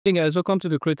Hey guys, welcome to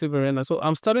the Creative Arena. So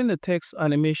I'm starting the text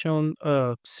animation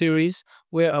series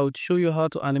where I would show you how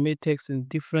to animate text in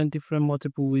different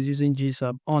multiple ways using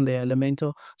GSAP on the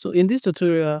Elementor. So in this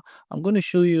tutorial, I'm going to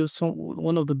show you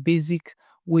one of the basic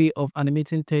way of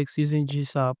animating text using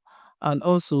GSAP, and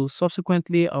also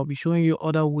subsequently I'll be showing you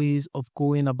other ways of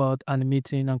going about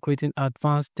animating and creating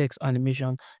advanced text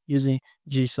animation using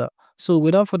GSAP. So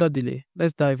without further delay,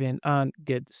 let's dive in and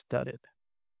get started.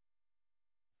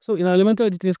 So in Elementor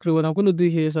editing screen, what I'm going to do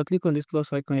here is I'll click on this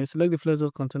plus icon here, select the flex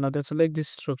container, then select this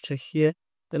structure here.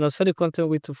 Then I'll set the content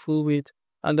width to full width.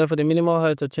 And then for the minimal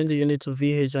height, I'll change the unit to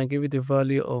VH and give it the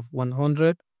value of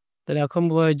 100. Then I'll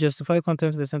come over, justify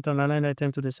content to the center and align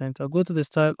item to the center. I'll go to the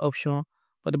style option.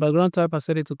 For the background type, I'll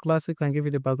set it to classic and give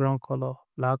it the background color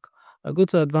black. I'll go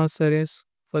to advanced settings.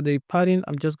 For the padding,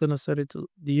 I'm just going to set it to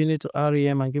the unit to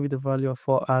REM and give it the value of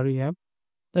 4 REM.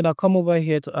 Then I'll come over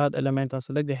here to add element and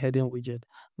select the heading widget.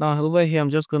 Now over here, I'm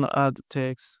just going to add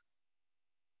text,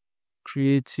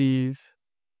 creative,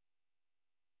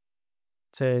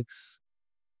 text,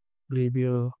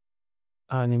 review,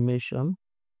 animation.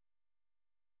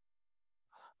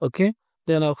 Okay.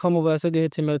 Then I'll come over, set the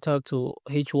HTML tag to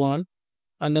H1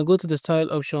 and then go to the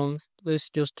style option. Let's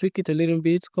just tweak it a little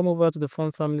bit. Come over to the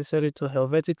font family, set it to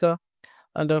Helvetica.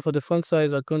 And then for the font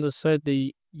size, I'm going to set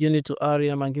the unit to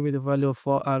REM and give it the value of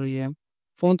 4 REM.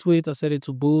 Font weight, I set it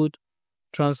to bold.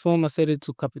 Transform, I set it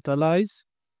to capitalize.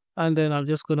 And then I'm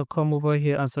just going to come over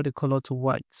here and set the color to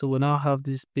white. So we now have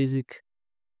this basic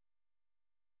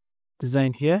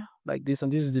design here like this.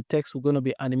 And this is the text we're going to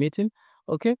be animating.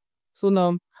 Okay. So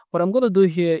now what I'm going to do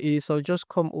here is I'll just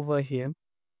come over here,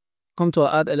 come to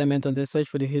our add element and then search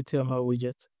for the HTML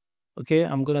widget. Okay.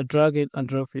 I'm going to drag it and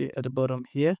drop it at the bottom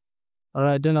here. All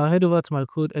right, then I'll head over to my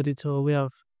code editor. We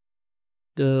have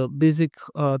the basic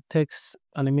text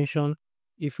animation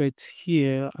effect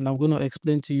here, and I'm going to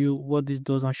explain to you what this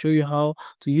does and show you how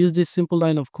to use this simple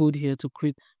line of code here to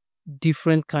create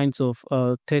different kinds of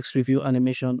text review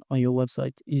animation on your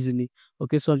website easily.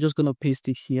 Okay, so I'm just going to paste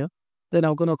it here. Then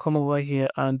I'm going to come over here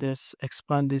and just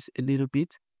expand this a little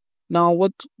bit. Now,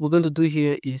 what we're going to do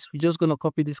here is we're just going to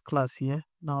copy this class here.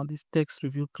 Now, this text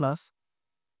review class.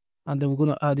 And then we're going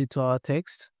to add it to our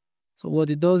text. So what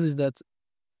it does is that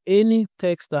any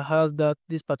text that has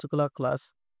this particular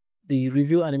class, the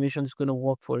review animation is going to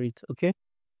work for it. Okay.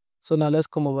 So now let's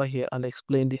come over here and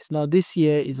explain this. Now this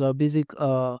here is our basic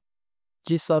GSAP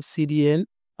CDN,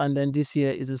 and then this here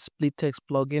is a SplitText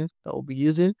plugin that we'll be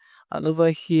using. And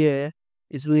over here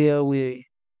is where we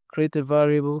create a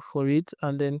variable for it,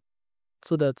 and then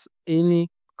so that any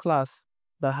class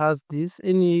that has this,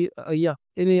 any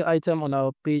item on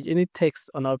our page, any text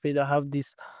on our page that have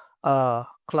this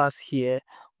class here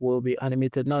will be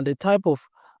animated. Now the type of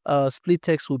split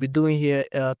text we'll be doing here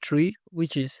tree,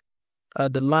 which is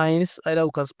the lines. Either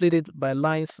we can split it by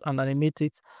lines and animate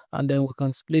it, and then we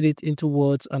can split it into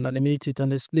words and animate it,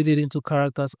 and then split it into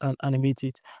characters and animate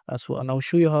it as well. And I'll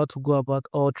show you how to go about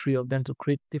all three of them to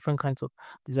create different kinds of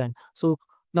design. So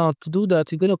now to do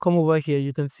that, you're going to come over here.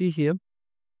 You can see here.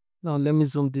 Now let me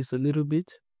zoom this a little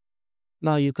bit.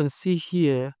 Now you can see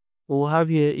here, what we have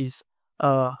here is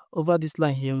over this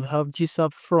line here, we have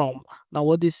GSAP from. Now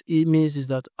what this means is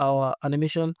that our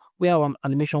animation, where our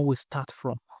animation will start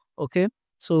from. Okay,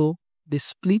 so this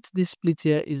split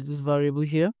here is this variable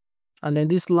here, and then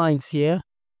these lines here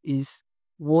is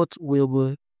what we'll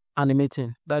be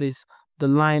animating. That is the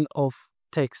line of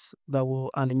text that will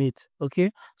animate.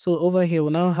 Okay, so over here we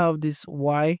now have this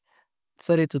Y,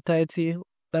 set it to 30.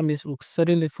 That means we're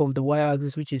setting it from the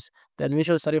y-axis, which is the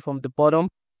animation starting from the bottom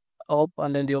up,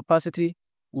 and then the opacity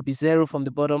will be 0 from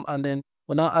the bottom, and then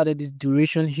we'll now add this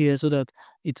duration here so that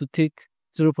it will take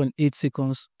 0.8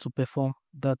 seconds to perform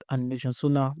that animation. So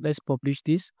now let's publish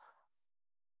this,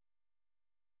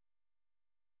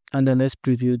 and then let's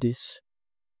preview this.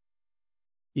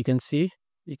 You can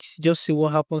just see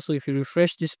what happens. So if you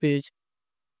refresh this page,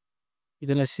 you're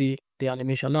gonna see the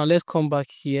animation. Now let's come back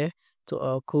here to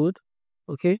our code.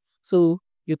 Okay, so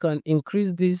you can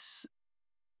increase this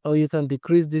or you can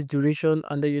decrease this duration,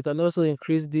 and then you can also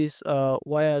increase this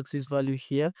y-axis value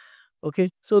here. Okay,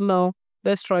 so now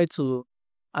let's try to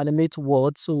animate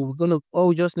words. So we're gonna, all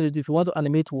we just need to do, if you want to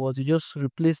animate words, you just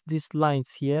replace these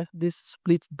lines here, this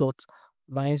split dot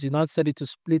lines, you now set it to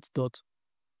split dot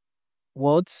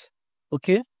words.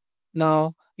 Okay,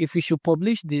 now if we should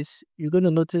publish this, you're going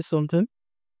to notice something.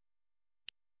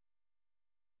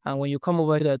 And when you come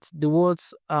over here, that the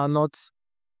words are not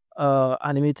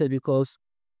animated because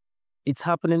it's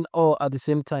happening all at the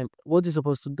same time. What is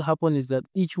supposed to happen is that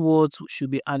each word should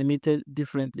be animated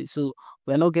differently. So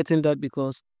we're not getting that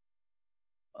because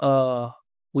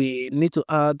we need to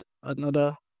add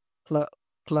another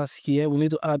class here. We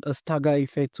need to add a stagger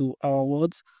effect to our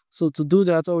words. So to do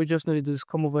that, all we just need to do is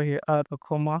come over here, add a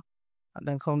comma, and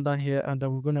then come down here, and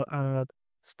then we're going to add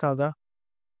stagger.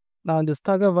 Now the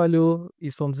stagger value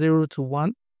is from 0 to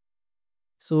 1.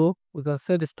 So we can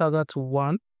set the stagger to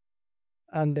 1,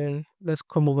 and then let's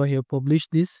come over here, publish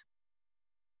this,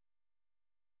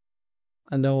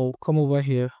 and then we'll come over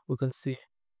here. We can see.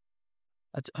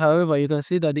 However, you can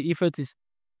see that the effect is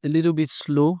a little bit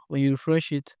slow when you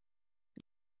refresh it.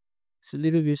 It's a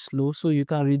little bit slow, so you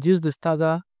can reduce the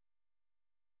stagger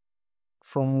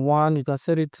from 1. You can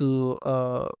set it to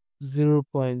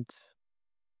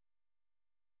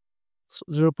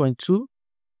 0.2,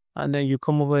 and then you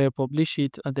come over here, publish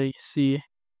it, and then you see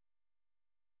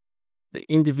the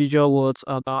individual words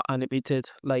are now animated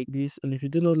like this. And if you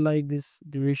do not like this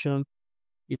duration,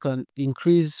 you can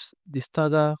increase the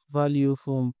stagger value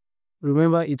from,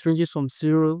 remember, it ranges from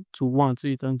 0 to 1, so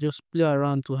you can just play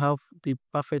around to have the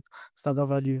perfect stagger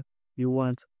value you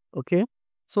want. Okay,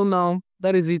 so now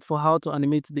that is it for how to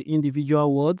animate the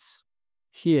individual words.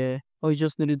 Here, all you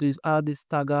just need to do is add this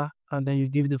stagger, and then you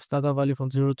give the stagger value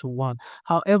from 0 to 1.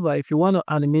 However, if you want to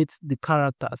animate the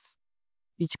characters,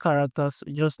 each characters,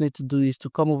 you just need to do is to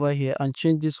come over here and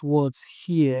change these words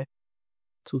here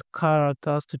to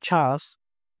characters, to chars,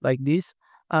 like this.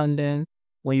 And then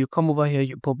when you come over here,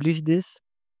 you publish this.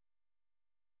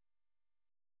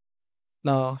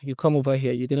 Now you come over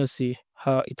here, you're gonna see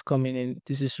how it's coming in.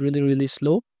 This is really, really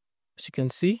slow, as you can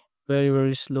see, very,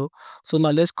 very slow. So now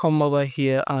let's come over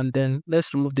here, and then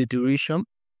let's remove the duration.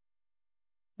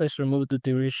 Let's remove the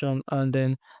duration, and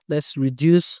then let's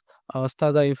reduce our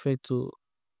stagger effect to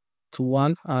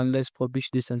 1, and let's publish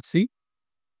this and see.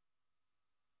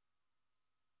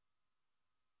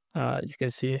 You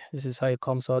can see this is how it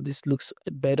comes out. This looks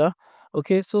better.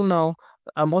 Okay, so now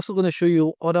I'm also going to show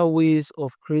you other ways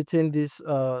of creating this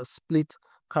split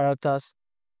characters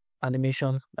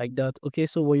animation like that. Okay,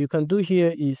 so what you can do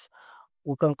here is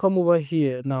we can come over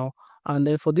here now, and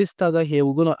then for this stagger here,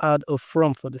 we're going to add a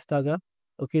from for the stagger.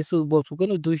 Okay, so what we're going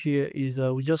to do here is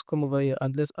we just come over here,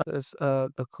 and let's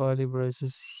add the curly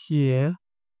braces here,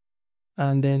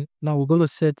 and then now we're going to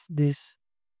set this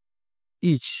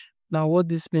each. Now what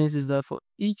this means is that for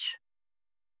each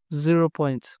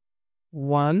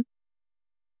 0.1,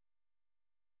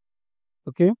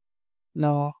 okay,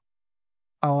 now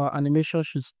our animation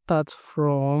should start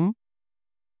from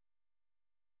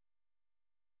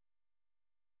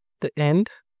the end.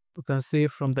 We can say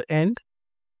from the end.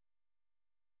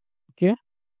 Okay,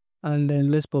 and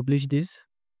then let's publish this,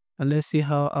 and let's see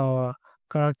how our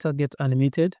character gets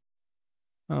animated.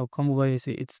 I'll come over here,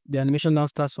 see it's the animation now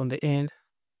starts from the end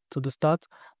to the start.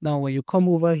 Now when you come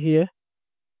over here,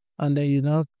 and then you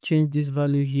now change this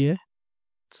value here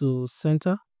to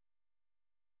center,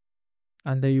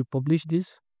 and then you publish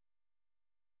this.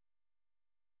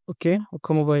 Okay, we'll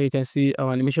come over here, you can see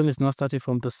our animation is now starting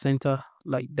from the center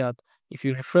like that. If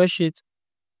you refresh it,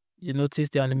 you notice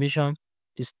the animation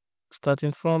is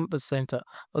starting from the center.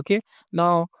 Okay,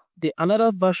 now the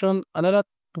another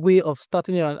way of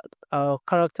starting a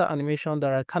character animation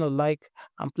that I kind of like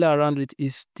and play around with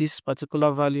is this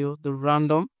particular value, the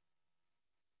random.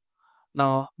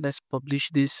 Now let's publish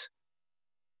this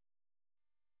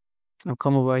and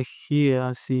come over here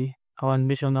and see our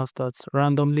animation now starts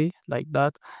randomly like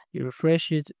that. You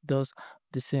refresh it, it does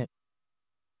the same.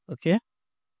 Okay,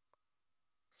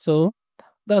 so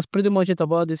that's pretty much it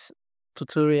about this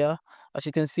tutorial. As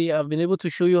you can see, I've been able to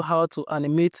show you how to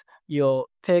animate your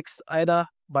text either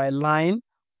by line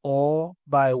or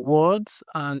by words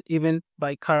and even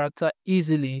by character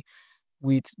easily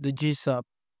with the GSAP.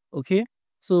 Okay,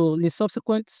 so in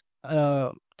subsequent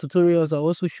tutorials, I'll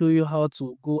also show you how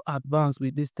to go advanced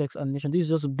with this text animation. This is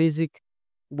just a basic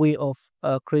way of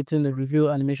creating a review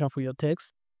animation for your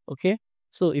text. Okay,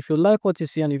 so if you like what you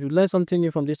see and if you learned something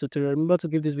new from this tutorial, remember to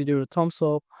give this video a thumbs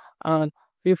up and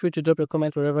feel free to drop a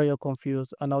comment wherever you're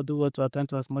confused, and I'll do what to attend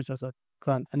to as much as I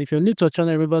can. And if you're new to our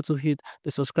channel, remember to hit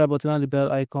the subscribe button and the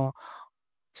bell icon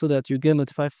so that you get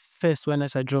notified first when I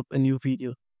drop a new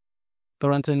video.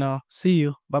 But until now, see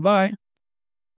you. Bye-bye.